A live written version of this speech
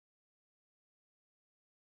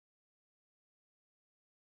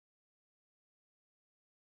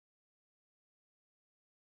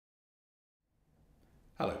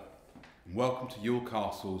and welcome to Ewell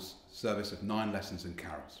Castle's service of 9 lessons and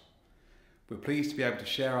carols. We're pleased to be able to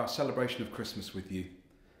share our celebration of Christmas with you.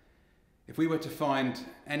 If we were to find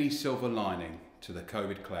any silver lining to the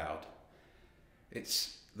COVID cloud,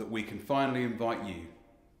 it's that we can finally invite you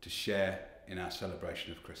to share in our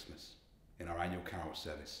celebration of Christmas, in our annual carol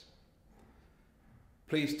service.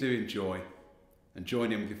 Please do enjoy and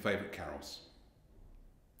join in with your favourite carols.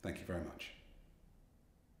 Thank you very much.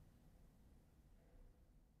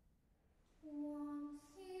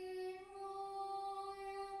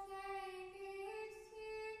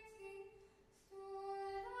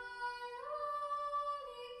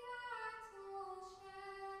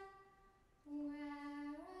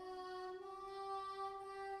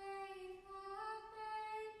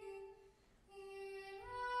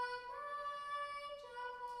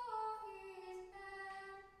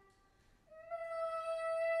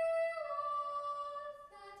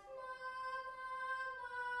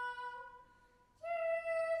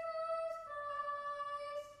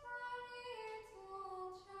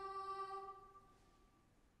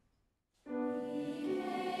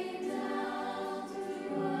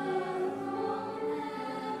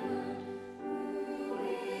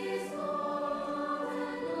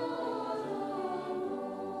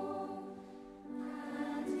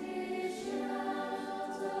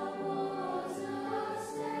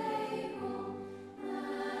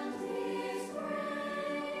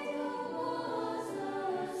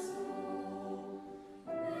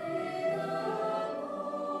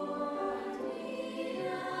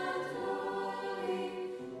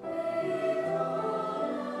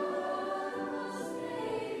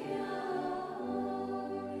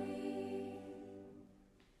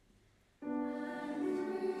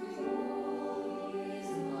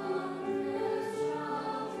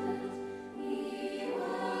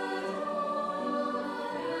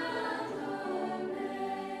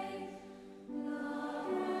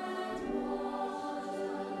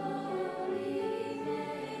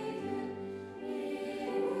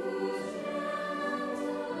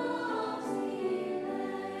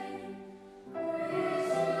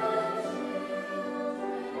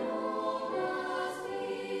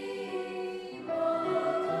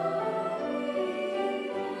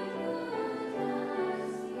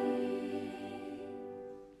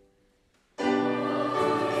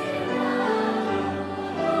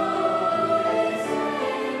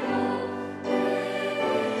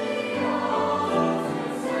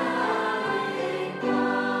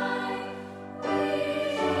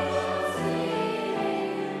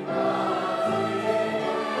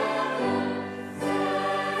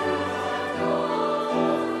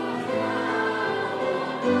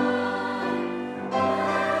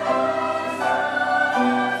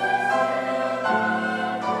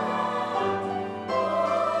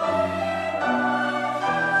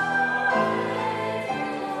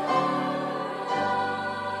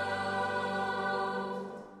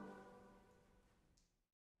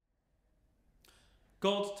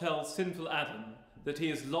 God tells sinful Adam that he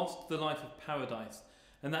has lost the life of paradise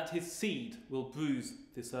and that his seed will bruise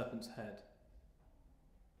the serpent's head.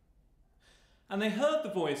 And they heard the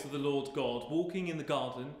voice of the Lord God walking in the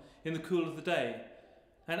garden in the cool of the day,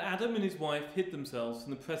 and Adam and his wife hid themselves from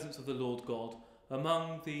the presence of the Lord God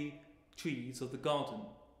among the trees of the garden.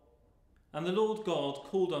 And the Lord God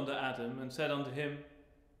called unto Adam and said unto him,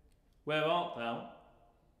 Where art thou?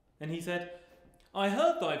 And he said, I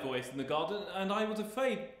heard thy voice in the garden, and I was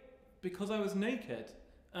afraid, because I was naked,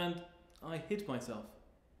 and I hid myself.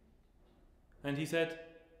 And he said,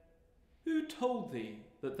 Who told thee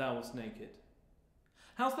that thou wast naked?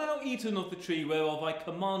 Hast thou eaten of the tree whereof I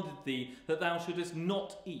commanded thee that thou shouldest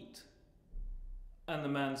not eat? And the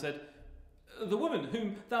man said, The woman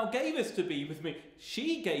whom thou gavest to be with me,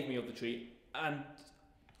 she gave me of the tree, and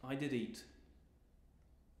I did eat.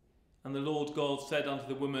 And the Lord God said unto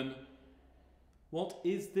the woman, What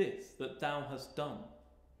is this that thou hast done?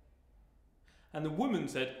 And the woman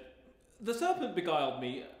said, The serpent beguiled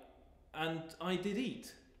me, and I did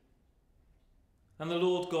eat. And the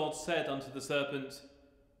Lord God said unto the serpent,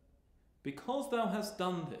 Because thou hast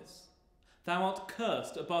done this, thou art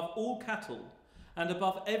cursed above all cattle, and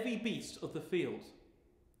above every beast of the field.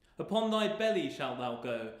 Upon thy belly shalt thou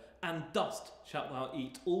go, and dust shalt thou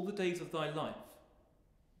eat all the days of thy life.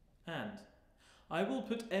 And I will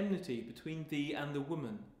put enmity between thee and the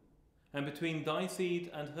woman, and between thy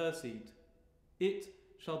seed and her seed. It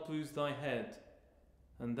shall bruise thy head,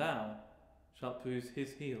 and thou shalt bruise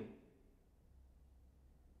his heel.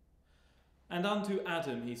 And unto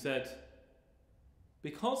Adam he said,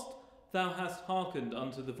 Because thou hast hearkened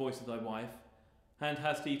unto the voice of thy wife, and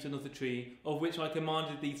hast eaten of the tree of which I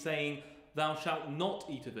commanded thee, saying, Thou shalt not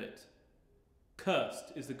eat of it.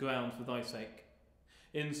 Cursed is the ground for thy sake.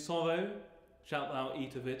 In sorrow shalt thou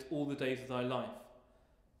eat of it all the days of thy life.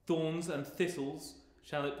 Thorns and thistles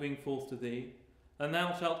shall it bring forth to thee, and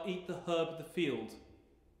thou shalt eat the herb of the field.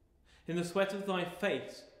 In the sweat of thy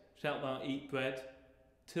face shalt thou eat bread,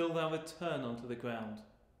 till thou return unto the ground.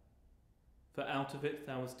 For out of it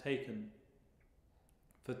thou wast taken,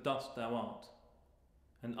 for dust thou art,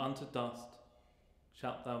 and unto dust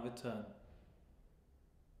shalt thou return.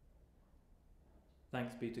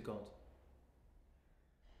 Thanks be to God.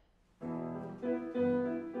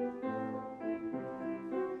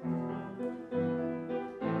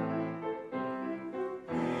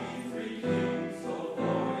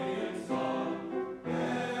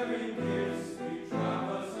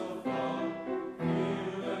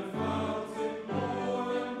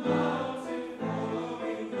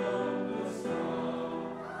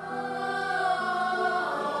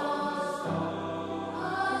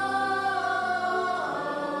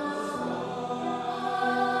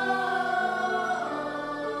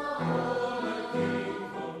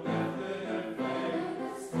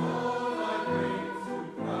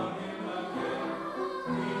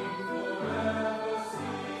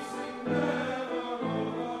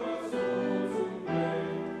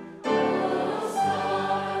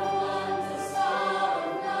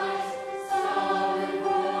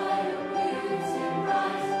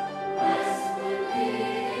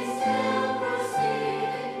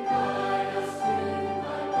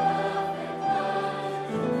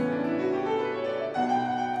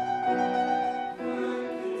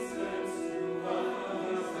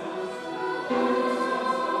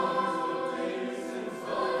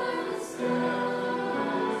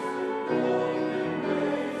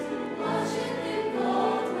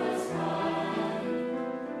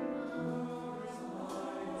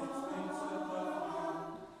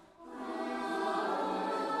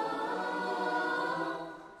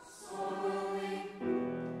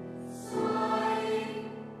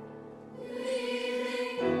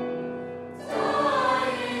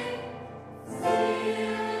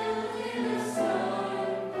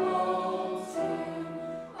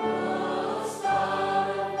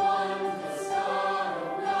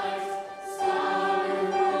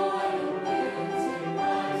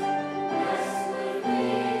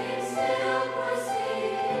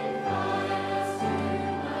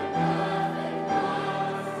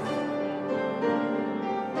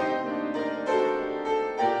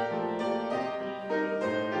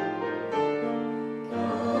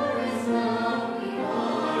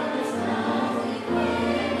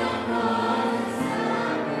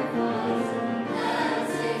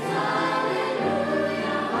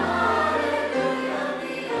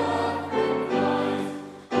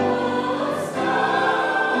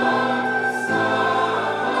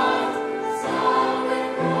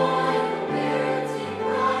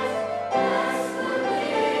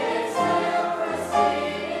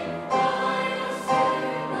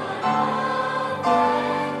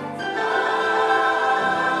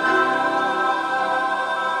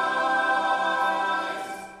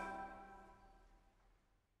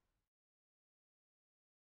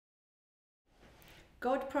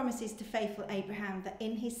 God promises to faithful Abraham that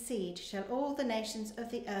in his seed shall all the nations of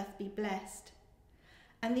the earth be blessed.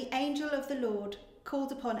 And the angel of the Lord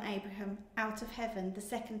called upon Abraham out of heaven the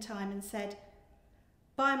second time and said,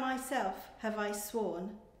 By myself have I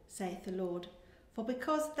sworn, saith the Lord, for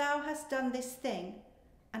because thou hast done this thing,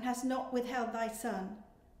 and hast not withheld thy son,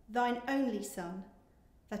 thine only son,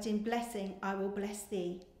 that in blessing I will bless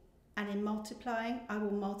thee, and in multiplying I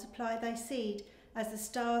will multiply thy seed as the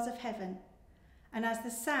stars of heaven, and as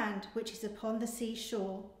the sand which is upon the sea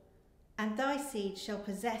shore. And thy seed shall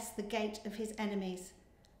possess the gate of his enemies,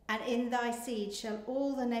 and in thy seed shall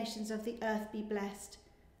all the nations of the earth be blessed,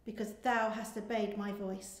 because thou hast obeyed my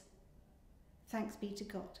voice. Thanks be to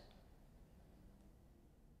God.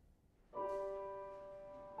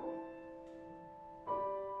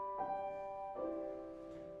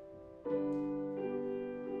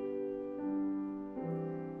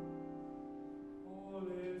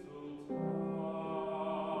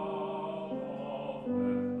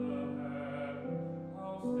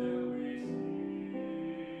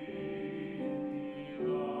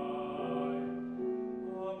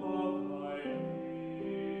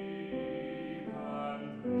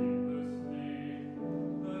 And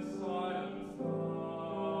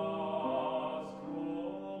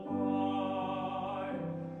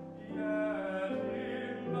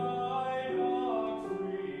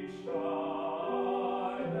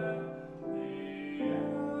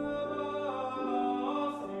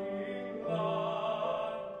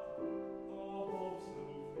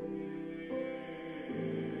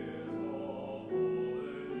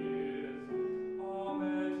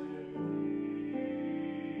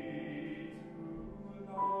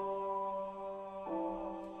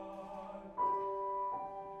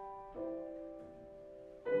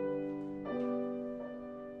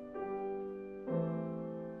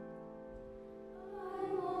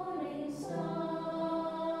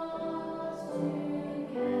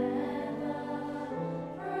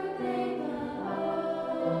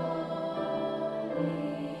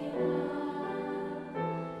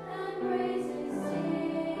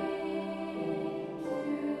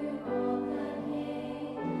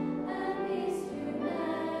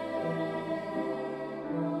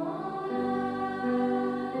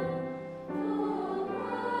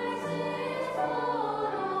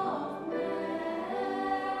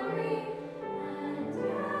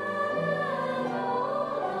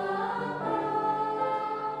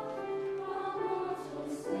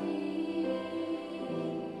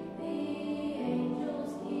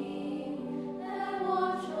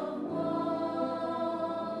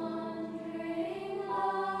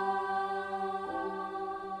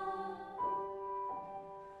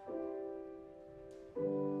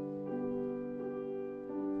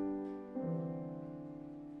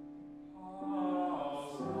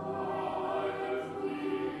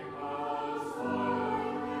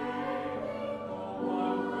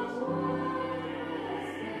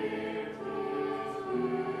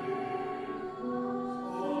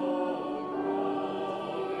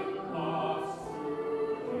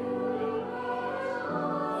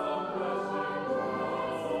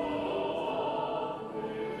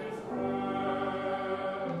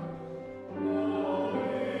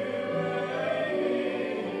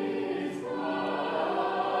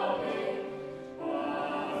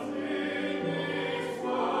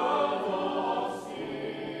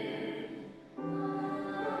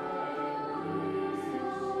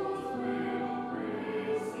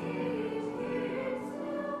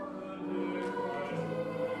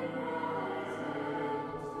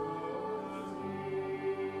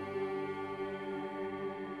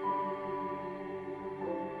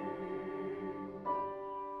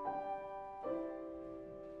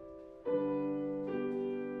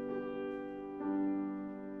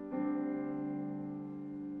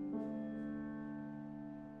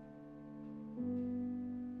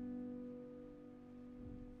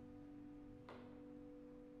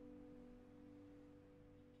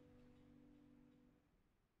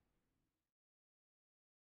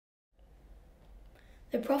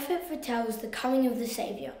The prophet foretells the coming of the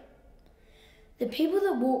Saviour. The people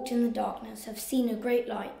that walked in the darkness have seen a great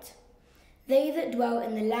light. They that dwell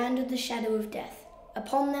in the land of the shadow of death,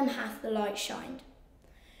 upon them hath the light shined.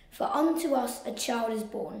 For unto us a child is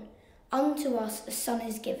born, unto us a son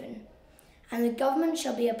is given, and the government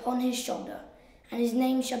shall be upon his shoulder, and his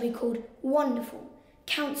name shall be called Wonderful,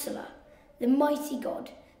 Counsellor, the Mighty God,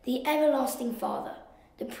 the Everlasting Father,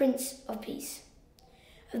 the Prince of Peace.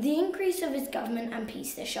 Of the increase of his government and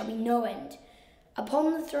peace there shall be no end,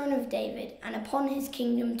 upon the throne of David, and upon his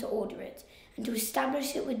kingdom to order it, and to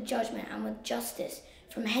establish it with judgment and with justice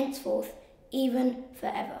from henceforth, even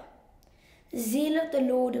forever. The zeal of the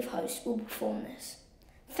Lord of hosts will perform this.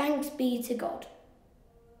 Thanks be to God.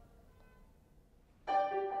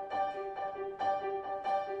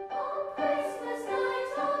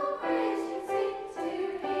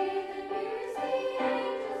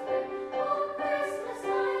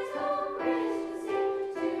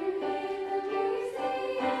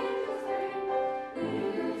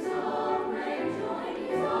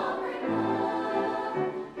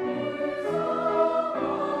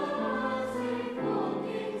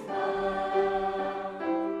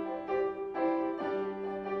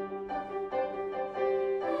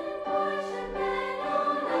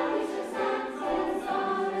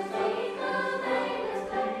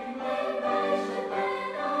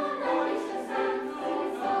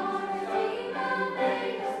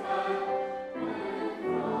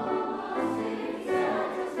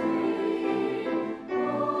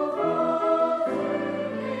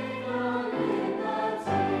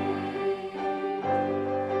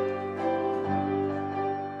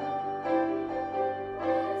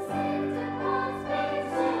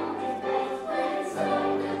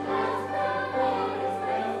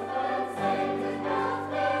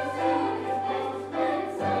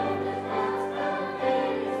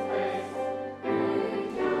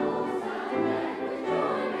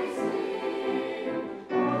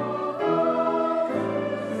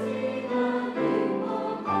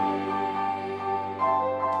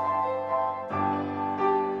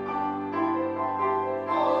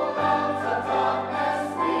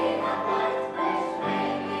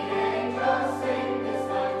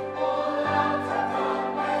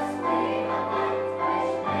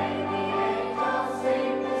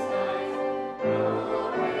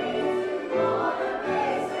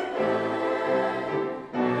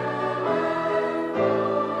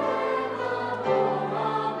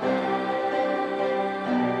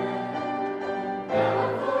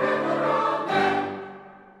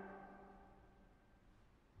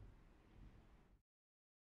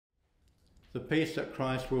 The peace that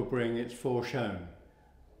Christ will bring is foreshown.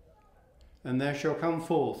 And there shall come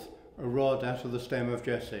forth a rod out of the stem of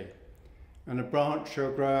Jesse, and a branch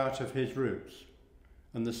shall grow out of his roots,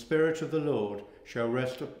 and the Spirit of the Lord shall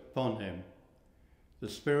rest upon him, the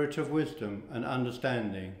Spirit of wisdom and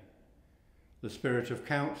understanding, the Spirit of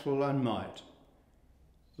counsel and might,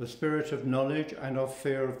 the Spirit of knowledge and of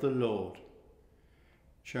fear of the Lord,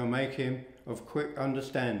 shall make him of quick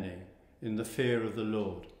understanding in the fear of the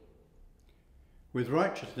Lord. With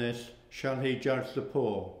righteousness shall he judge the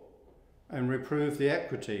poor, and reprove the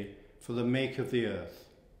equity for the meek of the earth.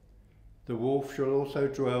 The wolf shall also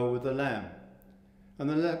dwell with the lamb, and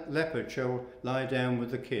the leopard shall lie down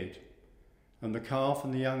with the kid, and the calf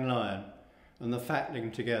and the young lion and the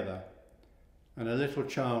fatling together, and a little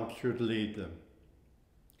child should lead them.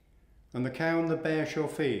 And the cow and the bear shall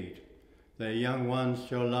feed, their young ones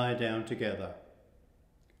shall lie down together.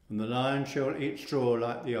 And the lion shall eat straw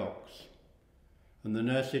like the ox, and the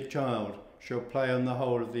nursed child shall play on the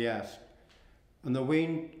hole of the asp, and the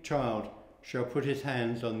weaned child shall put his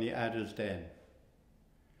hands on the adder's den.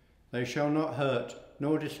 They shall not hurt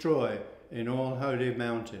nor destroy in all holy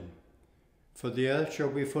mountain, for the earth shall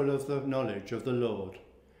be full of the knowledge of the Lord,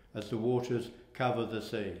 as the waters cover the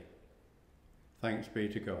sea. Thanks be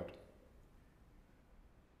to God.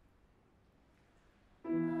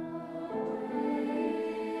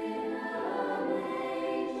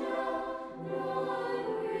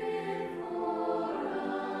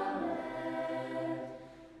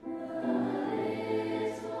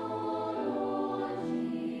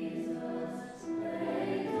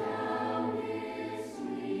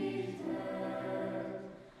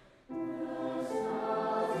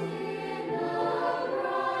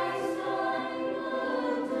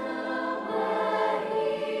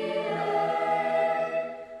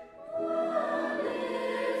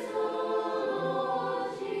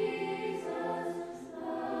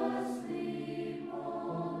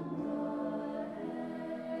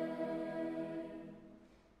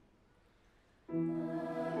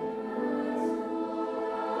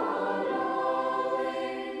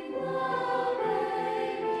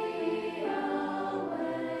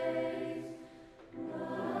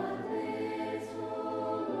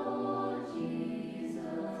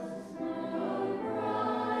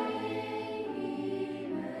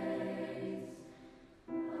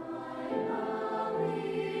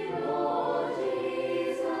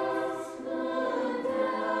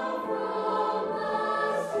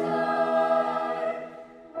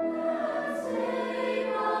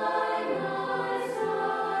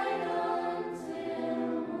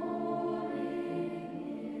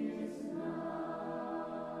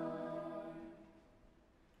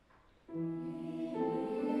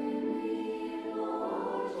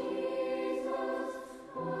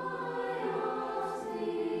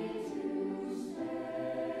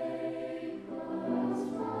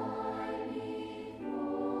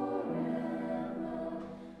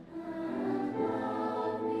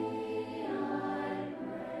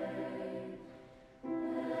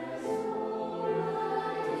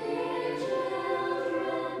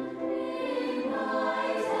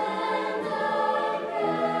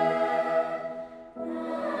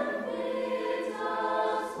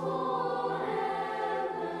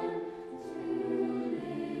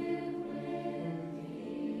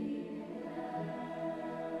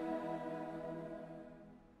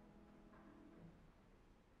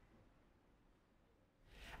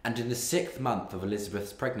 And in the 6th month of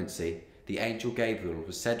Elizabeth's pregnancy, the angel Gabriel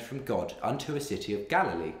was sent from God unto a city of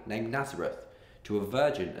Galilee named Nazareth, to a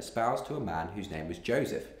virgin espoused to a man whose name was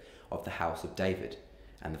Joseph, of the house of David,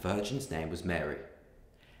 and the virgin's name was Mary.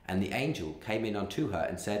 And the angel came in unto her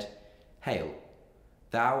and said, Hail,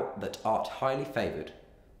 thou that art highly favoured,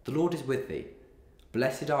 the Lord is with thee.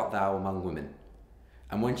 Blessed art thou among women.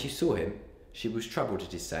 And when she saw him, she was troubled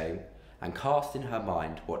at his saying, and cast in her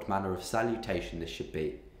mind what manner of salutation this should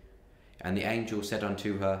be. And the angel said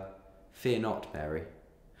unto her, Fear not, Mary,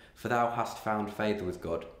 for thou hast found favour with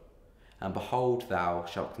God. And behold, thou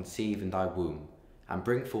shalt conceive in thy womb, and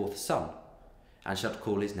bring forth a son, and shalt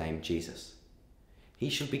call his name Jesus. He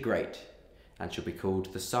shall be great, and shall be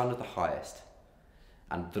called the Son of the Highest.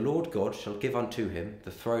 And the Lord God shall give unto him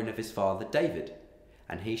the throne of his father David,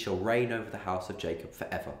 and he shall reign over the house of Jacob for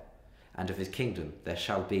ever, and of his kingdom there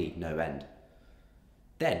shall be no end.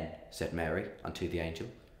 Then said Mary unto the angel,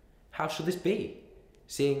 How shall this be,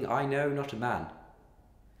 seeing I know not a man?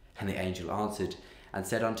 And the angel answered and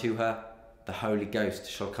said unto her, The Holy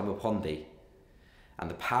Ghost shall come upon thee, and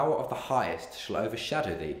the power of the Highest shall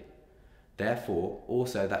overshadow thee. Therefore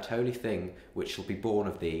also that holy thing which shall be born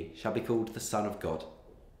of thee shall be called the Son of God.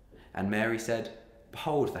 And Mary said,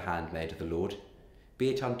 Behold the handmaid of the Lord, be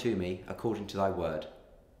it unto me according to thy word.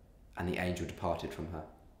 And the angel departed from her.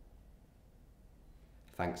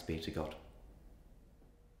 Thanks be to God.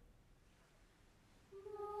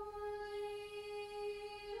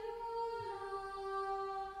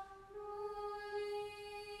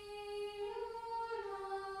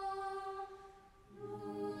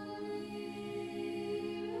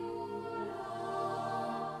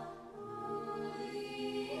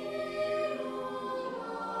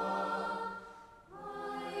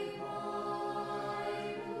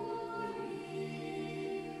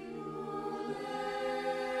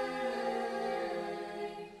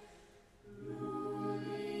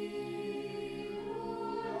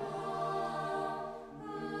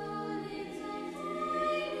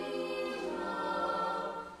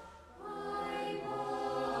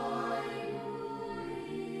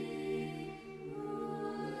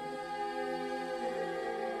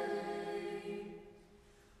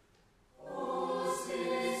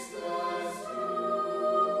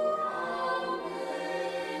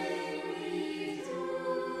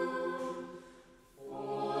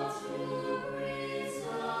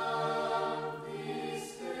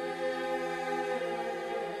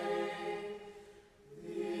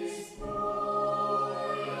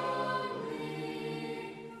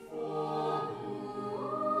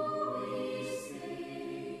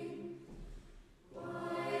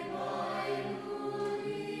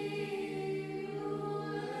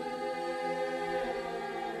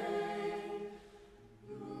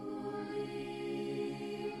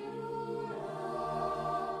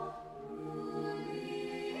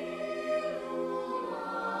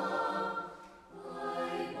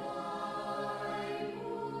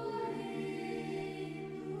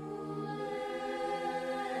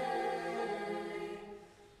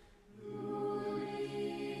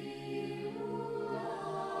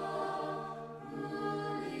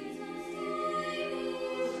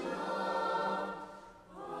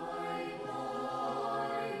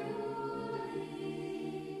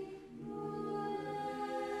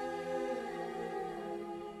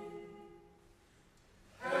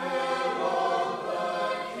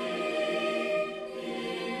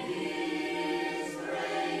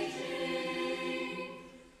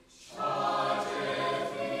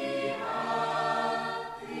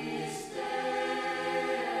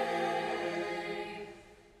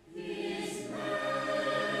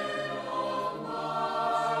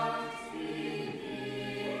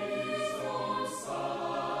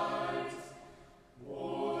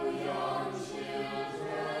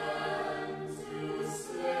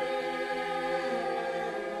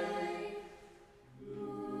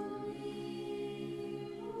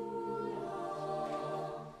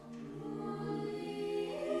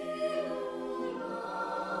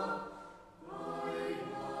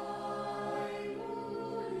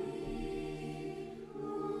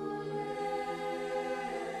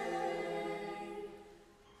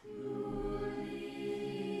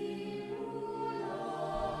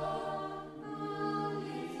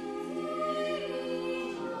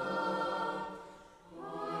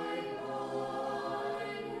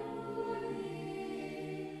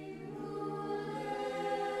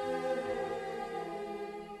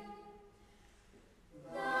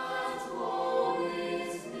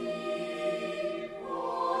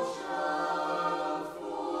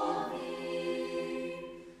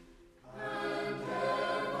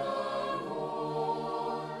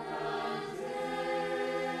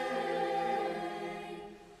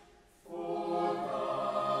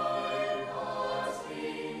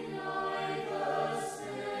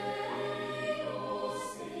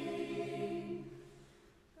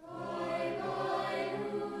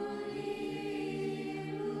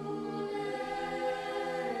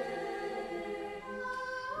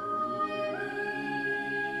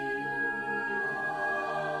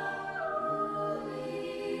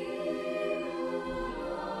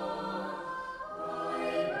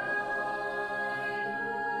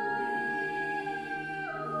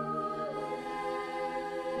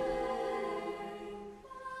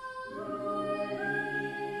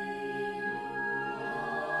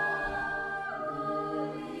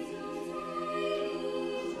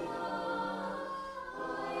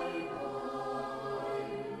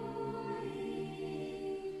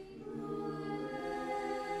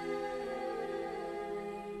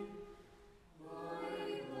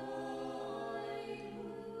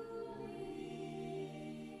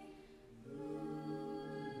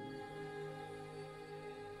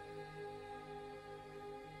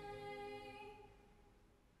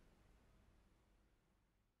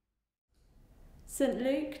 St.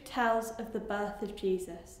 Luke tells of the birth of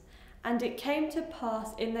Jesus. And it came to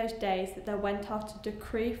pass in those days that there went out a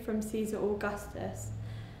decree from Caesar Augustus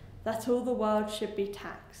that all the world should be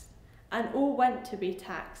taxed. And all went to be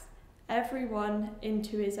taxed, every one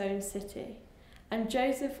into his own city. And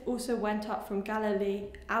Joseph also went up from Galilee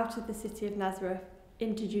out of the city of Nazareth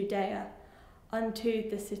into Judea, unto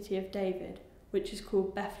the city of David, which is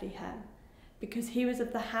called Bethlehem, because he was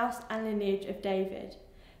of the house and lineage of David,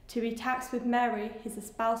 to be taxed with Mary, his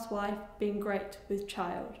espoused wife, being great with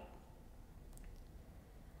child.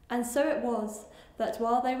 And so it was that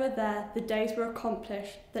while they were there, the days were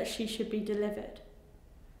accomplished that she should be delivered.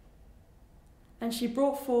 And she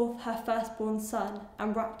brought forth her firstborn son,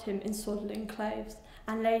 and wrapped him in swaddling clothes,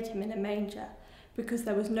 and laid him in a manger, because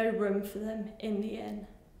there was no room for them in the inn.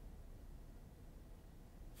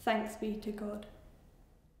 Thanks be to God.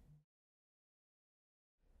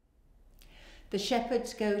 The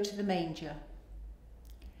shepherds go to the manger.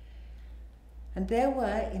 And there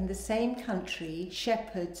were in the same country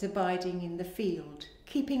shepherds abiding in the field,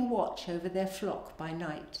 keeping watch over their flock by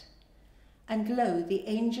night. And lo, the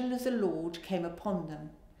angel of the Lord came upon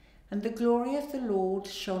them, and the glory of the Lord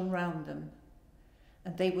shone round them.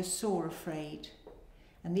 And they were sore afraid.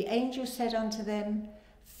 And the angel said unto them,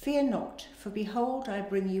 Fear not, for behold, I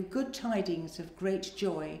bring you good tidings of great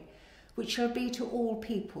joy, which shall be to all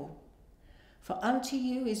people. For unto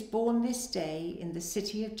you is born this day in the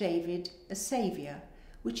city of David a Saviour,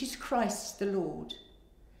 which is Christ the Lord.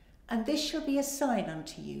 And this shall be a sign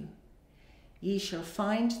unto you. Ye shall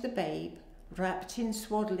find the babe wrapped in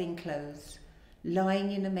swaddling clothes,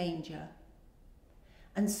 lying in a manger.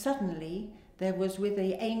 And suddenly there was with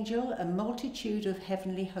the angel a multitude of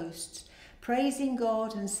heavenly hosts, praising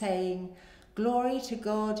God and saying, Glory to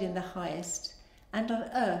God in the highest, and on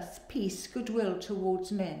earth peace, goodwill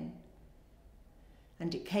towards men.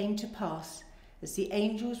 And it came to pass, as the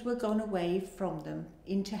angels were gone away from them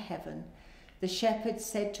into heaven, the shepherds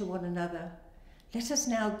said to one another, Let us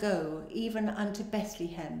now go even unto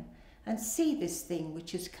Bethlehem, and see this thing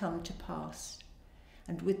which is come to pass,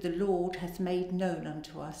 and which the Lord hath made known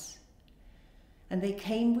unto us. And they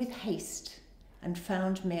came with haste, and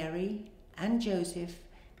found Mary and Joseph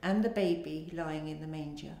and the baby lying in the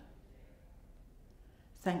manger.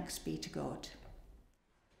 Thanks be to God.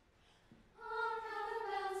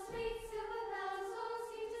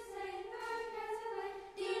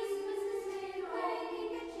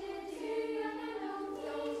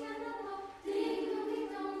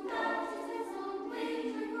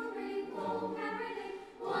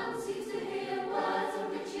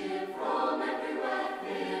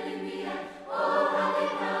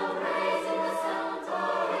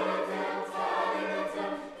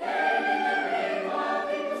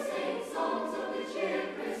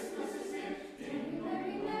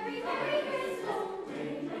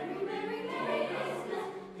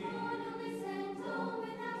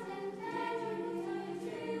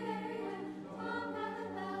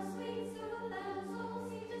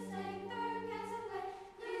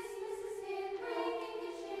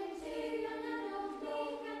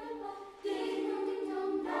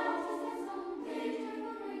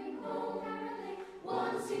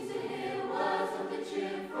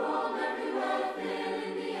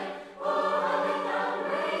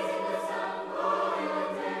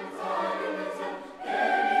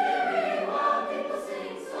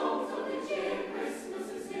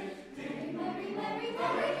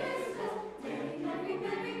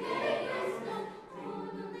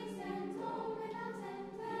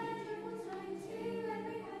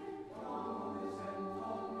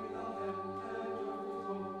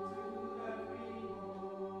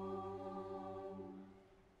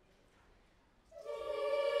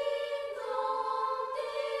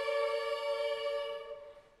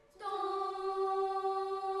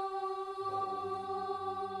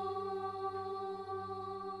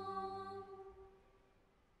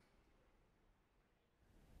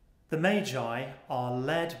 The Magi are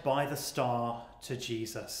led by the star to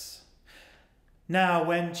Jesus. Now,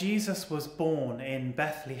 when Jesus was born in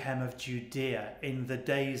Bethlehem of Judea in the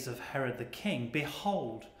days of Herod the king,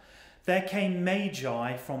 behold, there came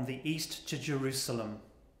Magi from the east to Jerusalem,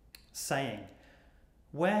 saying,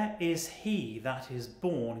 Where is he that is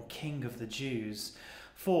born King of the Jews?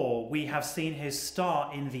 For we have seen his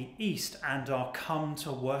star in the east and are come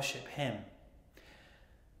to worship him.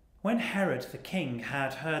 When Herod the king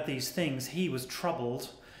had heard these things, he was troubled,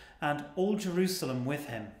 and all Jerusalem with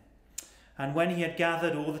him. And when he had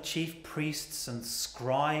gathered all the chief priests and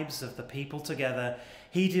scribes of the people together,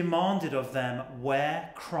 he demanded of them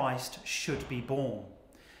where Christ should be born.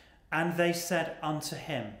 And they said unto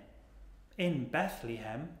him, In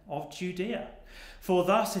Bethlehem of Judea, For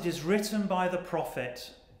thus it is written by the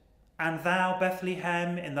prophet, "And thou,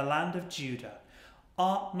 Bethlehem, in the land of Judah,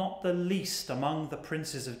 art not the least among the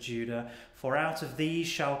princes of Judah, for out of thee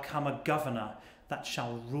shall come a governor that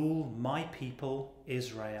shall rule my people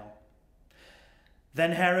Israel."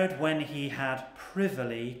 Then Herod, when he had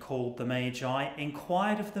privily called the Magi,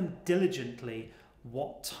 inquired of them diligently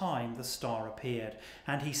what time the star appeared.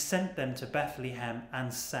 And he sent them to Bethlehem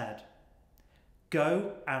and said,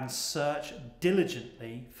 "Go and search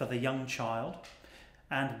diligently for the young child,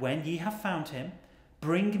 and when ye have found him,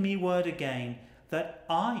 bring me word again, that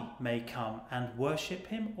I may come and worship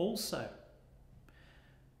him also."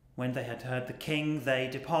 When they had heard the king, they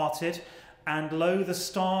departed, and lo, the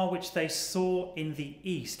star which they saw in the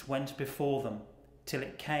east went before them, till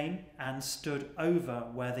it came and stood over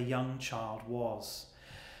where the young child was.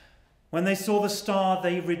 When they saw the star,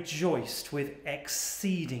 they rejoiced with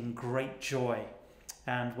exceeding great joy.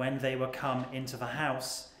 And when they were come into the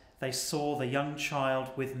house, they saw the young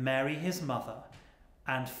child with Mary his mother,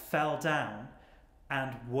 and fell down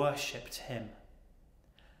and worshipped him.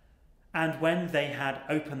 And when they had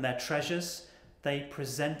opened their treasures, they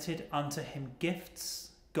presented unto him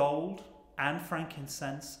gifts, gold and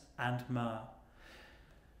frankincense and myrrh.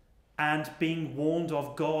 And being warned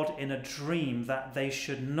of God in a dream that they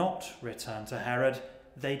should not return to Herod,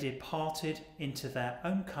 they departed into their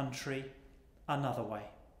own country another way.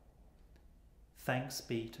 Thanks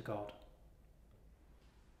be to God.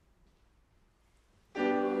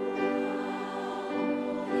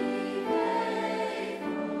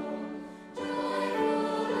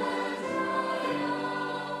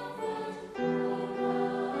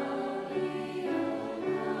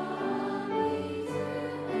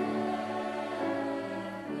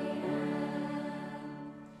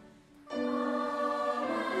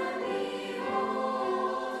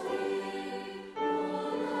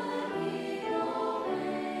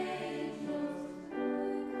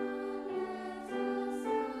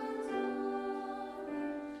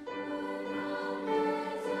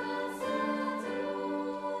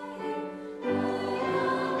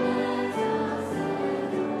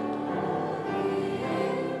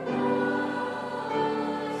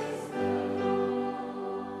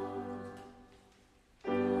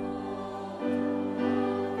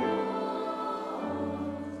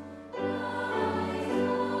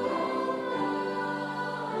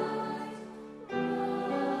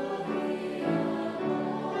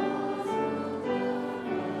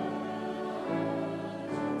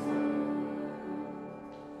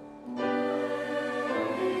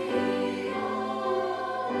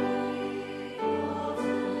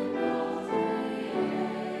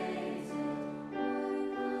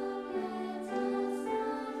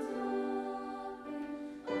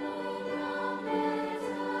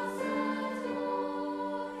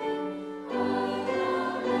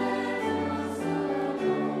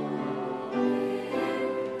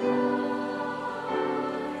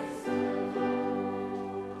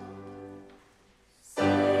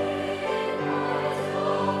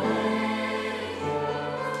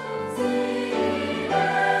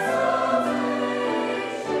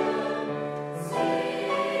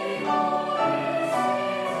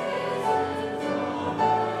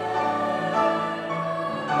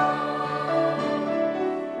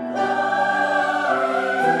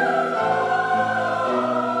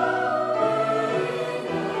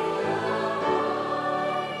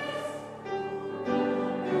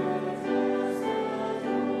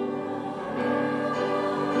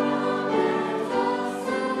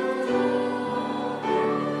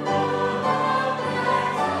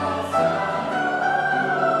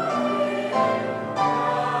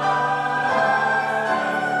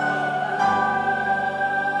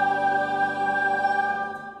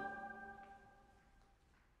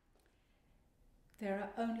 There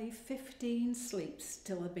are only 15 sleeps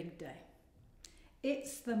till the big day.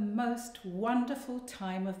 It's the most wonderful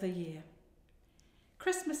time of the year.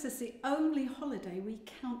 Christmas is the only holiday we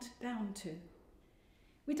count down to.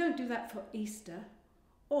 We don't do that for Easter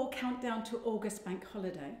or count down to August bank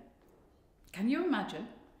holiday. Can you imagine?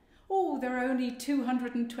 Oh, there are only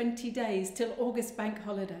 220 days till August bank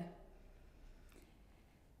holiday.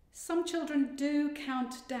 Some children do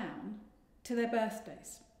count down to their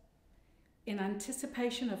birthdays in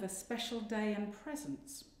anticipation of a special day and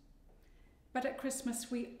presents. But at Christmas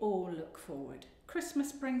we all look forward.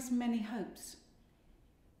 Christmas brings many hopes.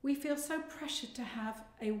 We feel so pressured to have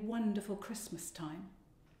a wonderful Christmas time.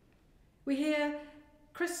 We hear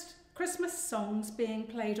Christmas songs being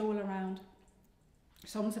played all around.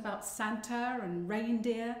 Songs about Santa and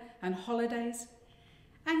reindeer and holidays,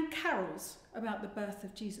 and carols about the birth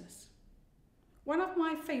of Jesus. One of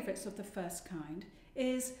my favourites of the first kind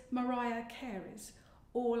is Mariah Carey's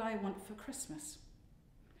All I Want for Christmas.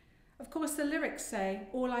 Of course, the lyrics say,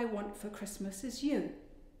 all I want for Christmas is you.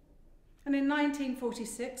 And in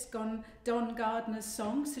 1946, Don Gardner's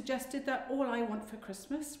song suggested that all I want for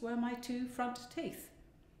Christmas were my 2 front teeth.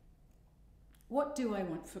 What do I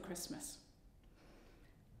want for Christmas?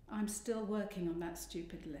 I'm still working on that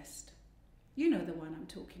stupid list. You know the one I'm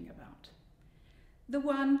talking about. The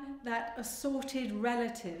one that assorted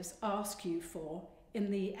relatives ask you for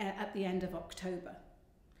at the end of October.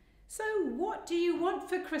 So what do you want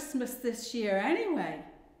for Christmas this year anyway?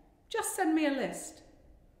 Just send me a list.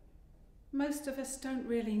 Most of us don't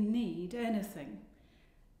really need anything.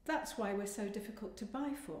 That's why we're so difficult to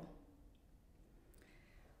buy for.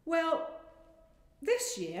 Well,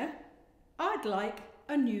 this year I'd like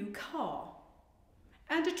a new car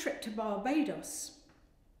and a trip to Barbados.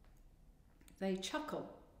 They chuckle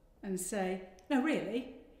and say, no,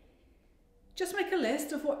 really? Just make a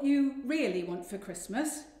list of what you really want for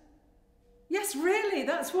Christmas. Yes, really,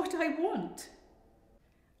 that's what I want.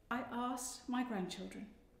 I asked my grandchildren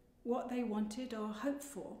what they wanted or hoped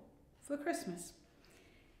for Christmas.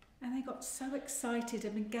 And they got so excited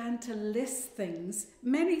and began to list things,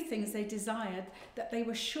 many things they desired that they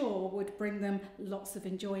were sure would bring them lots of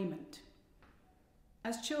enjoyment.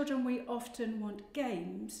 As children, we often want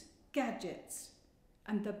games, gadgets,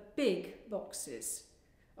 and the big boxes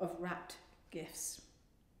of wrapped gifts.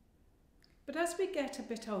 But as we get a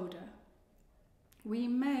bit older, we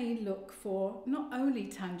may look for not only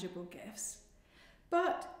tangible gifts,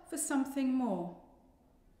 but for something more,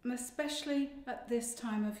 and especially at this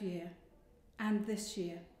time of year and this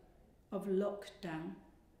year of lockdown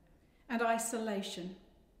and isolation,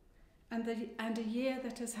 and a year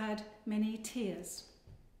that has had many tears,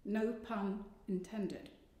 no pun intended.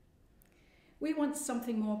 We want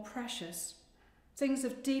something more precious, things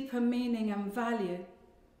of deeper meaning and value,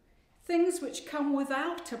 things which come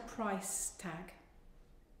without a price tag.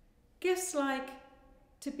 Gifts like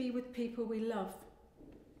to be with people we love,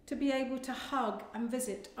 to be able to hug and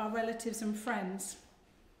visit our relatives and friends.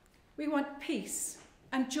 We want peace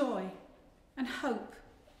and joy and hope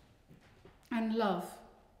and love.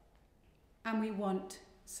 And we want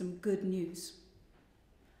some good news.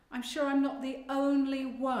 I'm sure I'm not the only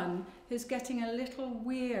one who's getting a little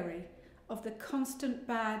weary of the constant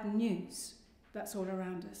bad news that's all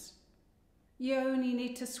around us. You only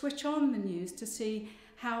need to switch on the news to see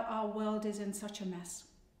how our world is in such a mess.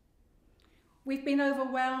 We've been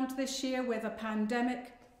overwhelmed this year with a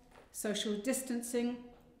pandemic, social distancing,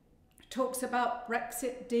 talks about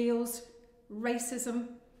Brexit deals, racism,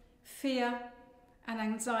 fear and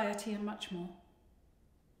anxiety and much more.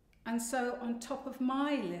 And so on top of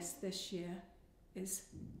my list this year is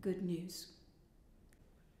good news.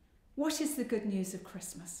 What is the good news of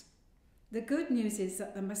Christmas? The good news is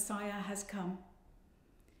that the Messiah has come.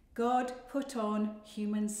 God put on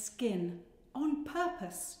human skin on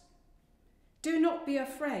purpose. Do not be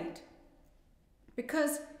afraid,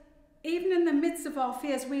 because even in the midst of our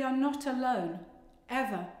fears, we are not alone,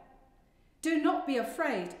 ever. Do not be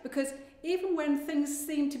afraid, because even when things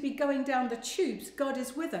seem to be going down the tubes, God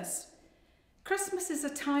is with us. Christmas is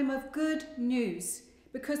a time of good news,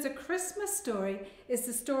 because the Christmas story is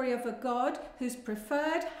the story of a God whose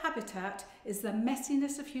preferred habitat is the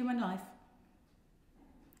messiness of human life.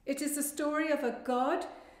 It is the story of a God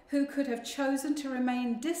who could have chosen to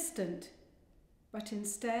remain distant, but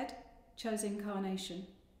instead chose incarnation,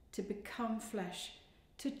 to become flesh,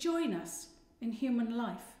 to join us in human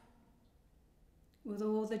life, with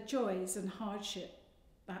all the joys and hardship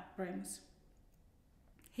that brings.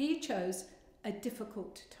 He chose a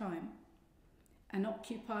difficult time, an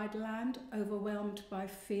occupied land overwhelmed by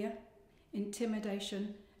fear,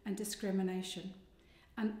 intimidation and discrimination,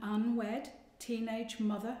 an unwed teenage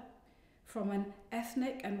mother from an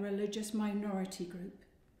ethnic and religious minority group,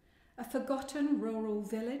 a forgotten rural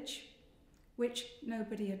village which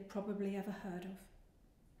nobody had probably ever heard of,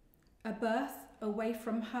 a birth away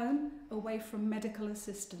from home, away from medical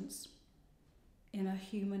assistance, in a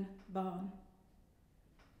human barn.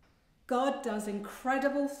 God does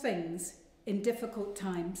incredible things in difficult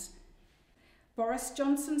times. Boris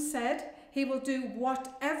Johnson said he will do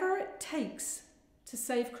whatever it takes to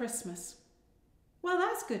save Christmas. Well,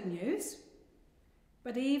 that's good news.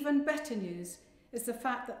 But even better news is the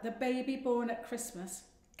fact that the baby born at Christmas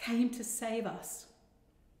came to save us.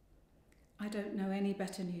 I don't know any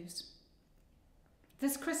better news.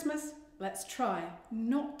 This Christmas, let's try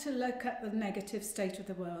not to look at the negative state of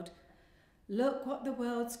the world. Look what the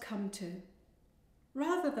world's come to.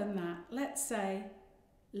 Rather than that, let's say,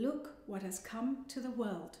 look what has come to the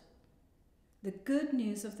world. the good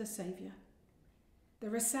news of the Saviour,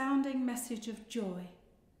 the resounding message of joy.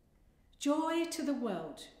 Joy to the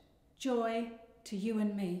world, joy to you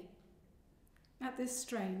and me. At this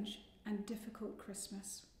strange and difficult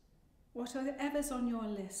Christmas, whatever's on your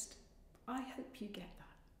list, I hope you get that.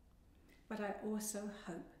 But I also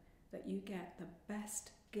hope that you get the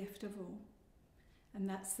best gift of all, and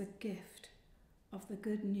that's the gift of the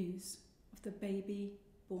good news of the baby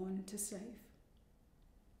born to save.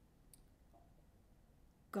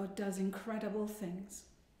 God does incredible things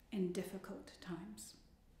in difficult times.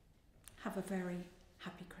 Have a very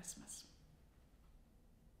happy Christmas.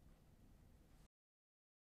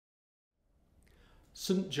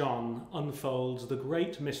 St. John unfolds the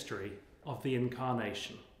great mystery of the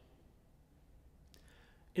Incarnation.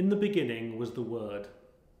 In the beginning was the Word,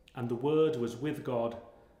 and the Word was with God,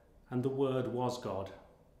 and the Word was God.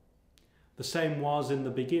 The same was in the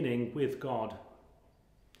beginning with God.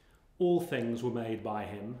 All things were made by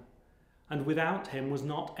him, and without him was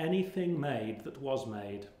not anything made that was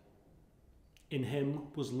made. In him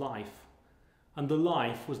was life, and the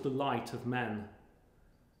life was the light of men.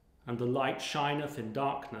 And the light shineth in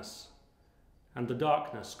darkness, and the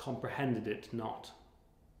darkness comprehended it not.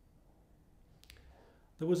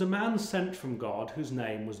 There was a man sent from God whose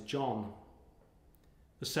name was John.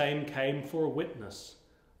 The same came for a witness,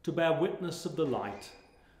 to bear witness of the light,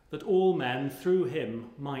 that all men through him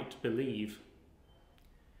might believe.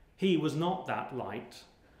 He was not that light,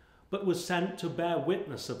 but was sent to bear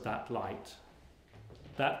witness of that light.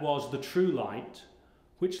 That was the true light,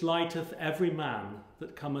 which lighteth every man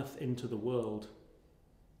that cometh into the world.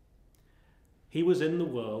 He was in the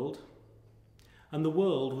world, and the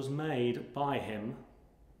world was made by him,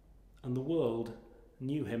 and the world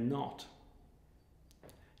knew him not.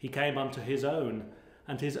 He came unto his own,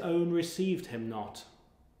 and his own received him not.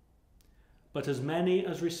 But as many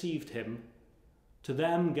as received him, to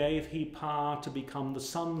them gave he power to become the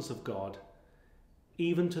sons of God,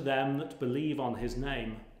 even to them that believe on his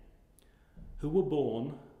name, who were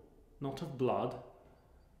born not of blood,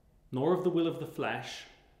 nor of the will of the flesh,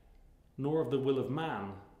 nor of the will of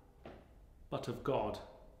man, but of God.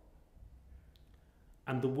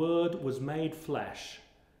 And the Word was made flesh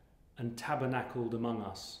and tabernacled among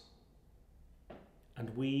us. And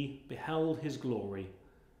we beheld his glory,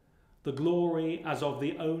 the glory as of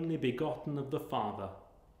the only begotten of the Father,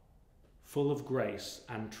 full of grace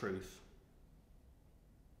and truth.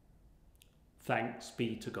 Thanks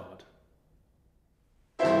be to God.